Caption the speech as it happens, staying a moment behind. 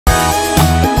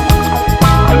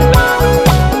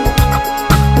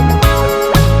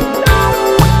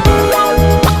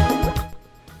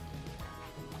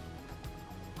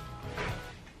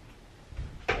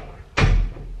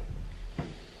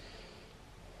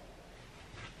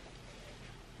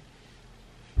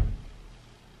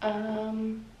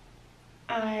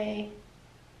I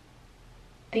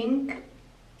think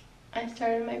I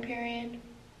started my period.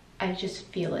 I just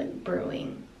feel it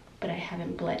brewing, but I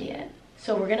haven't bled yet.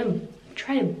 So we're gonna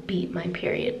try to beat my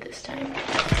period this time.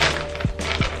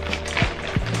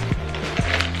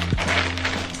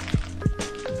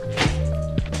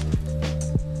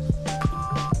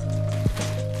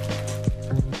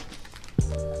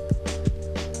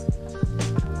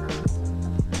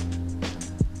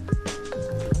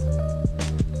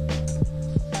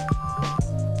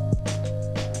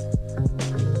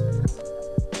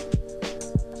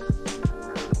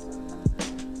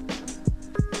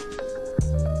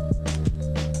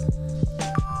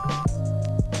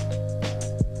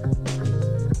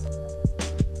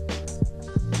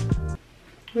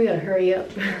 We gotta hurry up.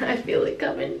 I feel it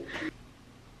coming.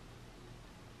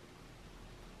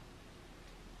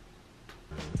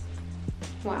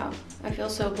 Wow, I feel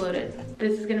so bloated.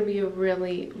 This is gonna be a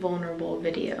really vulnerable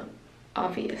video,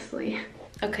 obviously.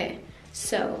 Okay,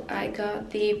 so I got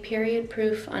the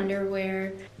period-proof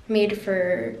underwear made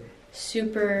for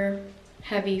super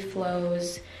heavy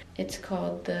flows. It's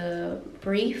called the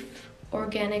Brief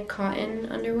Organic Cotton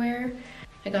Underwear.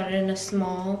 I got it in a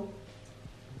small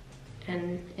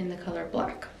and in the color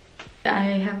black. I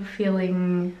have a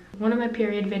feeling one of my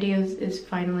period videos is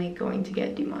finally going to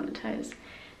get demonetized.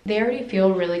 They already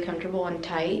feel really comfortable and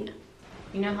tight.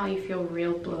 You know how you feel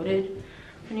real bloated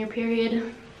on your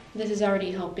period? This is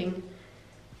already helping,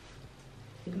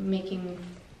 making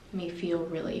me feel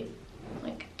really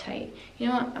like tight. You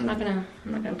know what? I'm not gonna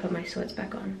put my sweats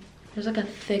back on. There's like a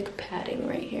thick padding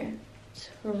right here. It's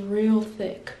real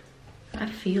thick. I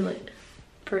feel it.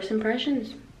 First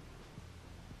impressions.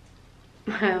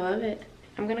 I love it.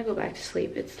 I'm gonna go back to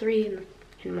sleep. It's 3 in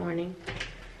the morning.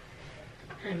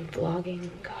 I'm vlogging.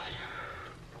 God,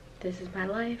 this is my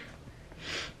life.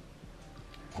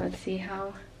 Let's see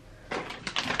how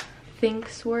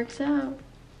thinx works out.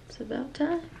 It's about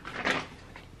time.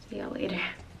 See y'all later.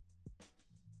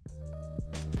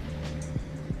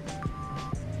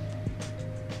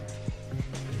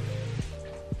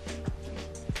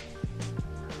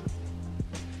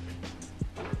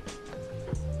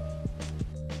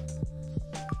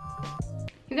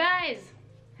 You guys,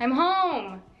 I'm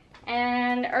home.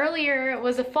 And earlier it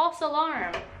was a false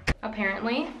alarm.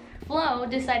 Apparently, Flo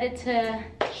decided to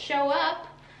show up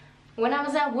when I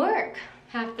was at work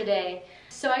half the day.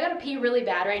 So I gotta pee really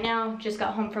bad right now. Just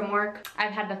got home from work.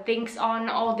 I've had the thinx on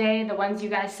all day, the ones you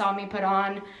guys saw me put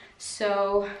on.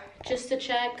 So just to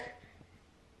check,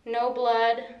 no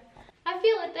blood. I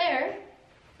feel it there.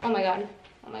 Oh my God,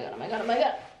 oh my God, oh my God, oh my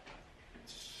God.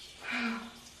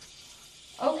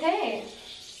 Okay.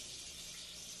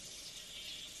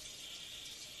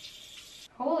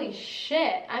 Holy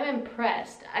shit, I'm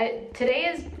impressed. Today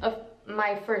is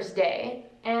my first day,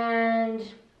 and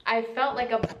I felt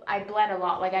like I bled a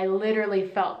lot. Like I literally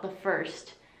felt the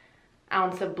first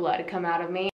ounce of blood come out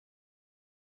of me.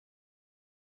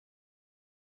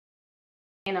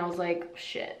 And I was like,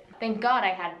 shit. Thank God I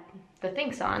had the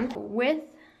thinx on. With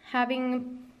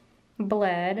having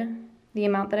bled the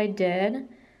amount that I did,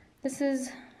 this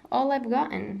is all I've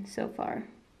gotten so far.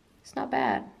 It's not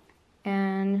bad.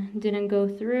 And didn't go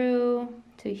through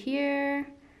to here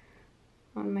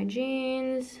on my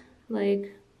jeans.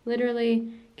 Like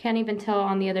literally can't even tell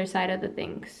on the other side of the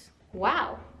thinx.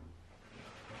 Wow,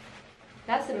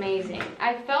 that's amazing.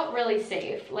 I felt really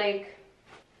safe. Like,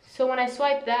 so when I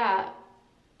swipe that,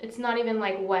 it's not even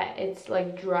like wet, it's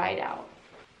like dried out.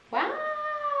 Wow,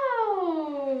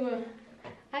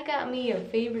 I got me a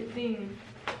favorite thing.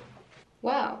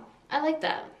 Wow, I like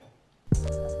that.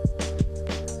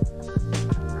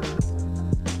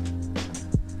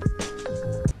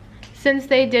 Since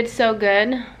they did so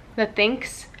good, the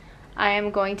thinx, I am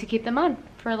going to keep them on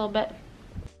for a little bit.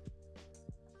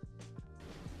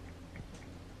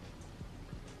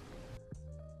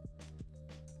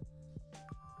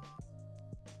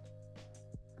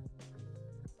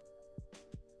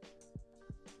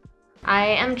 I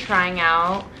am trying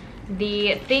out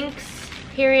the thinx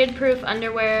period proof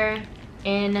underwear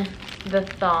in the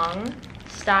thong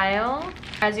style.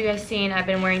 As you guys seen, I've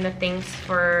been wearing the thinx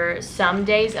for some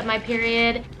days of my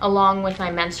period along with my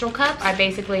menstrual cups. I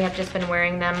basically have just been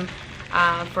wearing them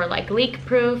for like leak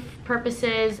proof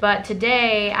purposes, but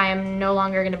today I am no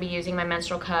longer going to be using my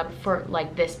menstrual cup for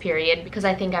like this period because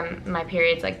I think my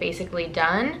period's like basically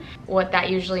done. What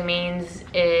that usually means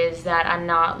is that I'm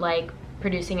not like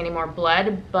producing any more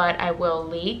blood, but I will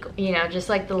leak. You know, just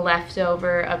like the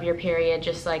leftover of your period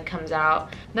just like comes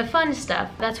out. The fun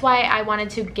stuff. That's why I wanted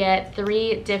to get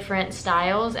 3 different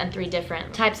styles and 3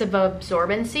 different types of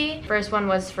absorbency. First one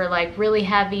was for like really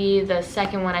heavy. The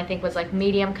second one I think was like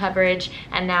medium coverage,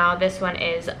 and now this one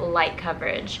is light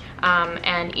coverage.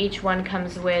 And each one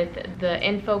comes with the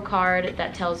info card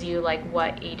that tells you like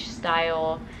what each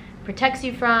style protects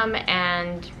you from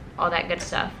and all that good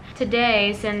stuff.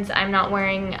 Today, since I'm not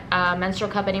wearing a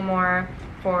menstrual cup anymore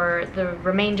for the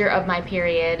remainder of my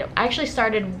period, I actually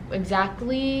started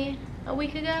exactly a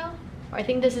week ago. I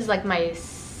think this is like my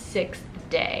 6th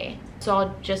day. So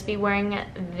I'll just be wearing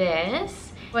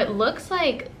this. It looks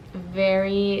like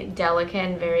very delicate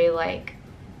and very like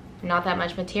not that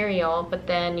much material, but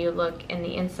then you look in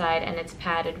the inside and it's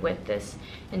padded with this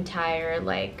entire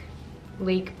like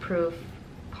leak-proof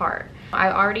part. I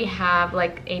already have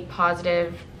like a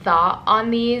positive thought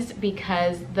on these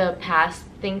because the past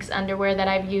thinx underwear that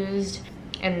I've used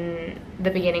in the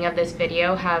beginning of this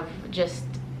video have just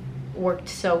worked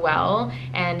so well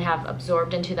and have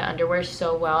absorbed into the underwear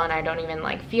so well, and I don't even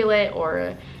like feel it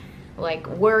or like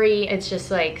worry. It's just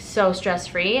like so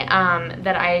stress-free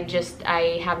that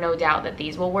I have no doubt that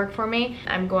these will work for me.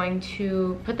 I'm going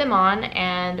to put them on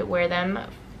and wear them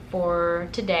for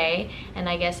today, and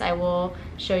I guess I will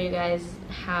show you guys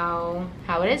how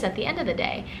it is at the end of the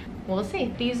day. We'll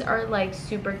see. These are like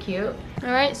super cute.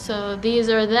 All right, so these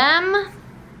are them.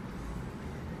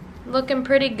 Looking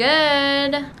pretty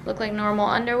good. Look like normal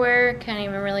underwear. Can't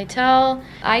even really tell.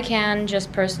 I can,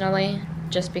 just personally,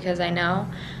 just because I know.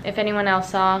 If anyone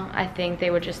else saw, I think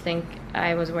they would just think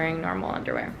I was wearing normal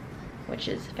underwear, which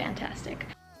is fantastic.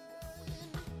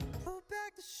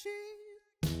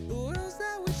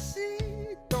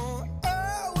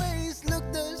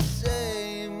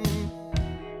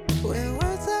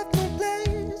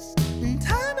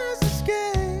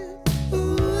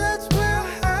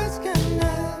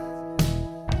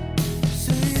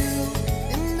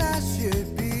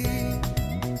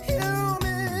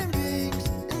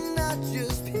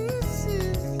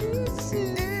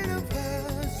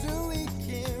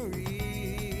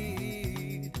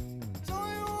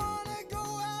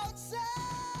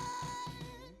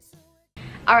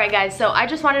 Alright guys, so I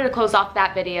just wanted to close off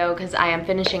that video because I am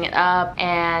finishing it up,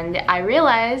 and I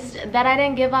realized that I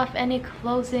didn't give off any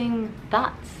closing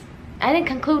thoughts. I didn't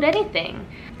conclude anything.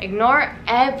 Ignore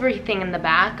everything in the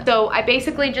back. So I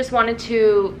basically just wanted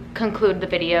to conclude the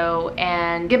video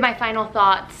and give my final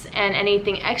thoughts and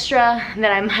anything extra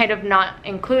that I might have not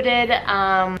included,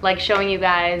 like showing you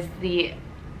guys the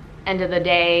end of the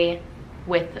day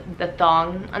with the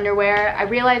thong underwear. I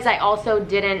realized I also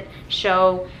didn't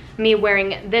show me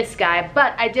wearing this guy,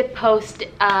 but I did post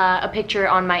a picture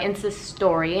on my Insta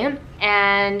story,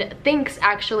 and thinx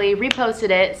actually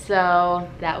reposted it, so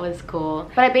that was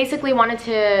cool. But I basically wanted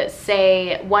to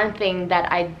say one thing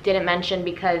that I didn't mention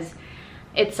because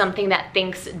it's something that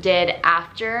thinx did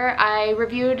after I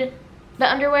reviewed the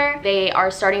underwear. They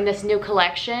are starting this new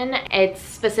collection. It's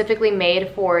specifically made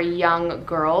for young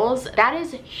girls. That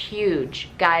is huge,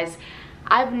 guys.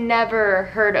 I've never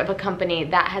heard of a company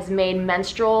that has made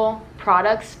menstrual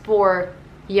products for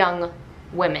young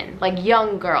women, like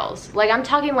young girls. Like I'm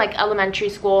talking like elementary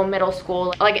school, middle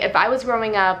school. Like if I was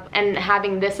growing up and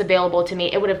having this available to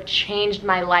me, it would have changed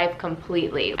my life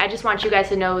completely. I just want you guys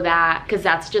to know that, because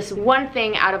that's just one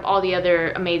thing out of all the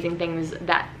other amazing things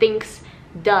that thinx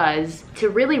does to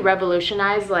really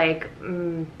revolutionize like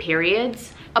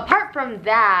periods. Apart from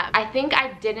that, I think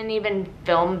I didn't even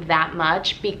film that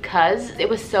much because it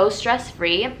was so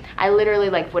stress-free. I literally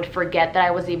like would forget that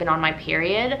I was even on my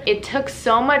period. It took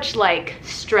so much like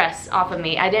stress off of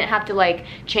me. I didn't have to like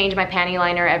change my panty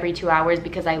liner every 2 hours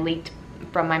because I leaked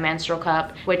from my menstrual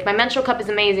cup, which my menstrual cup is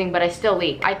amazing, but I still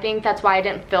leak. I think that's why I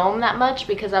didn't film that much,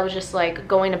 because I was just like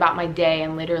going about my day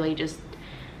and literally just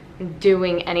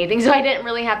doing anything, so I didn't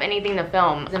really have anything to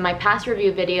film. In my past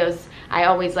review videos, I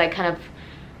always like kind of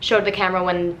showed the camera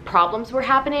when problems were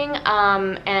happening,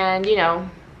 and you know,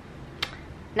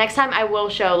 next time I will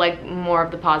show like more of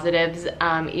the positives,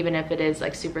 even if it is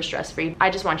like super stress-free.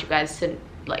 I just want you guys to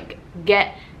like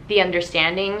get the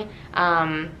understanding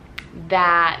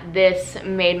that this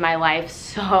made my life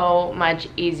so much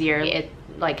easier. It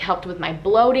like helped with my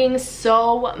bloating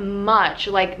so much.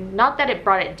 Like, not that it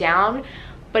brought it down,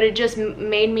 but it just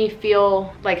made me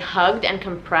feel like hugged and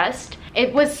compressed.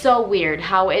 It was so weird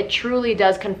how it truly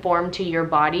does conform to your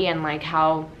body and like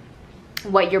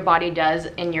what your body does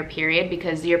in your period,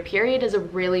 because your period is a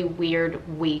really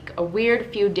weird week, a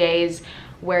weird few days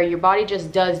where your body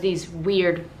just does these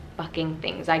weird fucking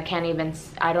things. I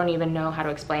don't even know how to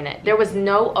explain it. There was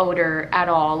no odor at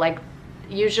all. Like,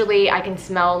 usually I can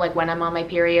smell like when I'm on my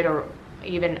period, or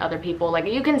even other people, like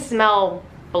you can smell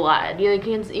blood.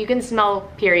 You can smell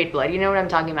period blood. You know what I'm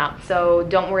talking about. So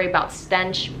don't worry about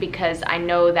stench, because I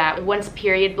know that once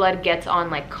period blood gets on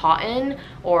like cotton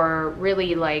or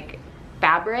really like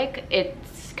fabric,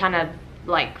 it's kind of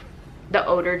like the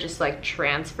odor just like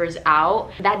transfers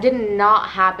out. That did not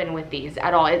happen with these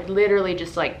at all. It literally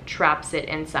just like traps it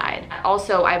inside.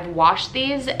 Also, I've washed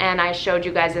these and I showed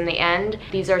you guys in the end.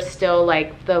 These are still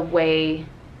like the way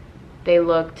they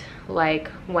looked like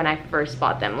when I first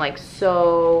bought them, like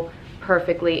so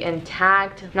perfectly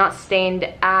intact, not stained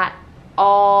at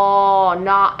all,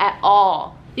 not at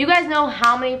all. You guys know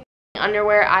how many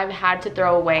underwear I've had to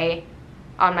throw away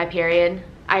on my period?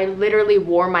 I literally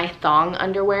wore my thong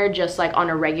underwear just like on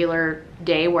a regular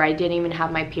day where I didn't even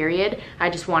have my period. I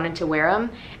just wanted to wear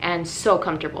them, and so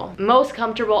comfortable. Most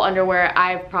comfortable underwear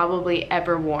I've probably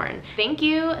ever worn. Thank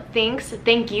you, thanks.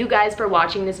 Thank you guys for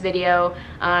watching this video.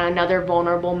 Another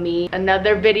vulnerable me.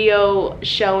 Another video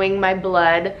showing my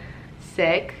blood.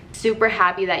 Sick. Super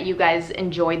happy that you guys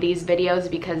enjoy these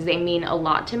videos because they mean a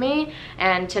lot to me,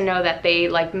 and to know that they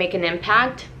like make an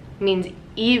impact means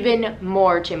even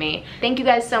more to me. Thank you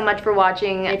guys so much for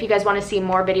watching. If you guys want to see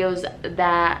more videos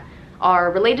that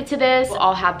are related to this,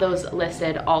 I'll have those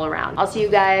listed all around. I'll see you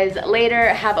guys later.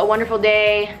 Have a wonderful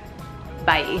day.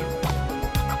 Bye.